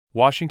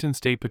Washington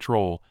State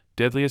Patrol,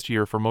 deadliest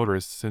year for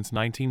motorists since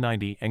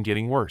 1990 and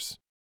getting worse.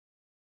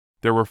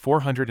 There were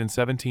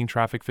 417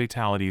 traffic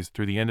fatalities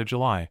through the end of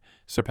July,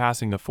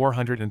 surpassing the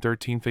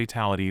 413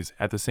 fatalities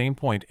at the same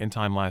point in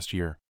time last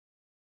year.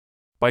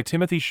 By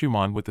Timothy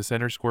Schumann with the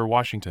Center Square,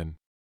 Washington.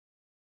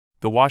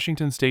 The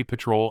Washington State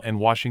Patrol and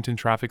Washington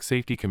Traffic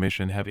Safety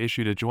Commission have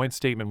issued a joint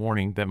statement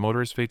warning that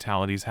motorist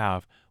fatalities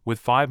have, with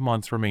 5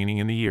 months remaining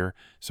in the year,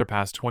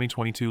 surpassed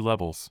 2022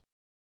 levels.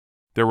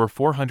 There were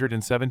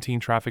 417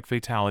 traffic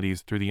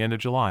fatalities through the end of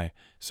July,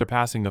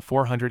 surpassing the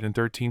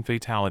 413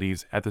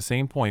 fatalities at the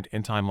same point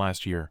in time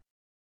last year.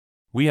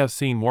 We have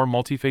seen more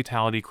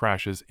multi-fatality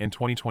crashes in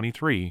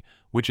 2023,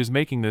 which is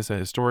making this a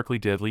historically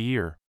deadly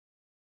year.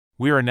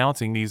 We are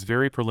announcing these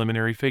very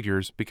preliminary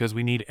figures because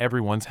we need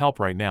everyone's help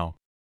right now.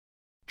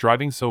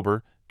 Driving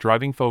sober,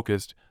 driving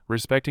focused,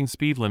 respecting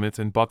speed limits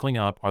and buckling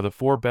up are the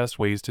 4 best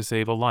ways to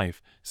save a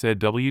life, said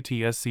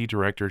WTSC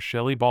Director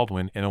Shelley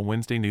Baldwin in a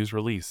Wednesday news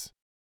release.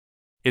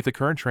 If the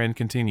current trend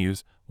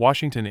continues,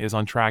 Washington is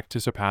on track to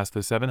surpass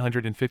the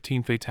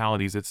 715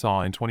 fatalities it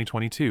saw in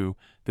 2022,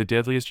 the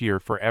deadliest year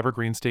for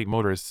Evergreen State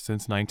motorists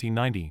since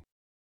 1990.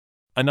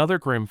 Another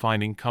grim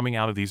finding coming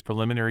out of these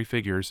preliminary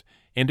figures: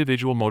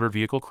 individual motor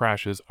vehicle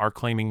crashes are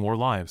claiming more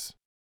lives.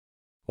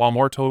 While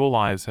more total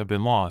lives have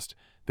been lost,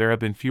 there have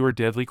been fewer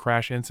deadly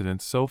crash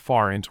incidents so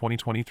far in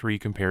 2023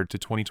 compared to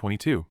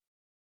 2022.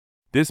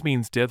 This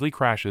means deadly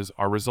crashes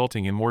are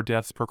resulting in more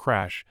deaths per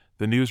crash,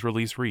 the news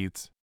release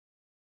reads.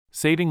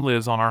 Saving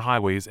lives on our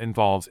highways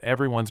involves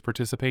everyone's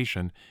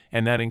participation,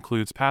 and that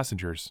includes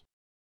passengers.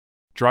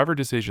 Driver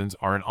decisions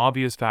are an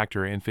obvious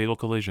factor in fatal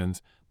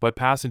collisions, but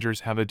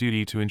passengers have a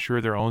duty to ensure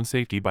their own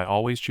safety by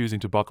always choosing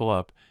to buckle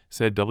up,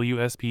 said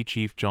WSP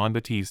Chief John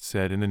Batiste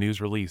said in the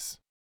news release.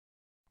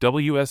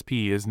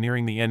 WSP is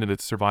nearing the end of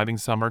its Surviving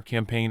Summer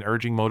campaign,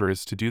 urging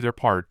motorists to do their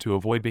part to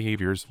avoid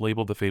behaviors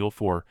labeled the Fatal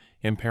 4: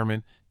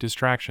 impairment,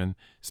 distraction,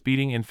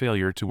 speeding and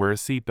failure to wear a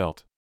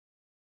seatbelt.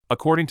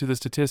 According to the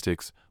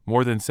statistics,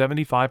 more than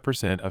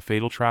 75% of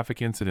fatal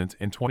traffic incidents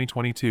in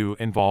 2022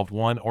 involved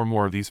one or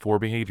more of these 4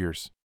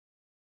 behaviors.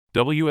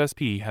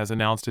 WSP has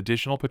announced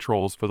additional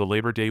patrols for the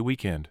Labor Day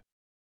weekend.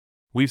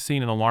 We've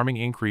seen an alarming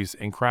increase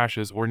in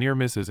crashes or near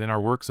misses in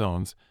our work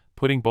zones,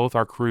 putting both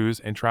our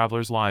crews and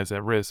travelers' lives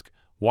at risk,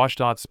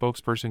 WashDOT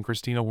spokesperson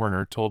Christina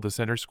Werner told the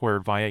Center Square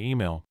via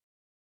email.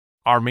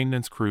 Our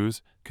maintenance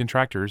crews,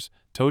 contractors,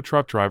 tow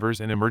truck drivers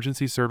and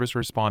emergency service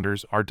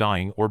responders are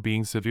dying or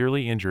being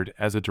severely injured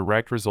as a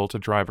direct result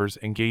of drivers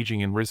engaging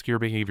in riskier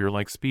behavior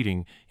like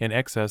speeding in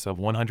excess of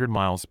 100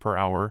 miles per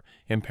hour,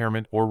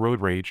 impairment or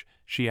road rage,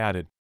 she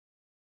added.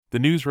 The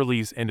news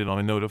release ended on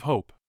a note of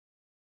hope.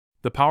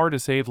 The power to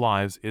save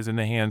lives is in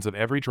the hands of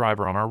every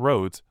driver on our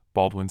roads,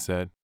 Baldwin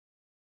said.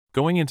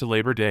 Going into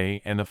Labor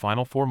Day and the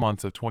final 4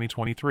 months of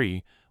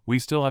 2023, we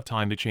still have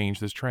time to change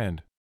this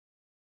trend.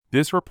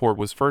 This report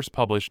was first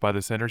published by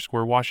the Center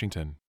Square,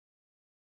 Washington.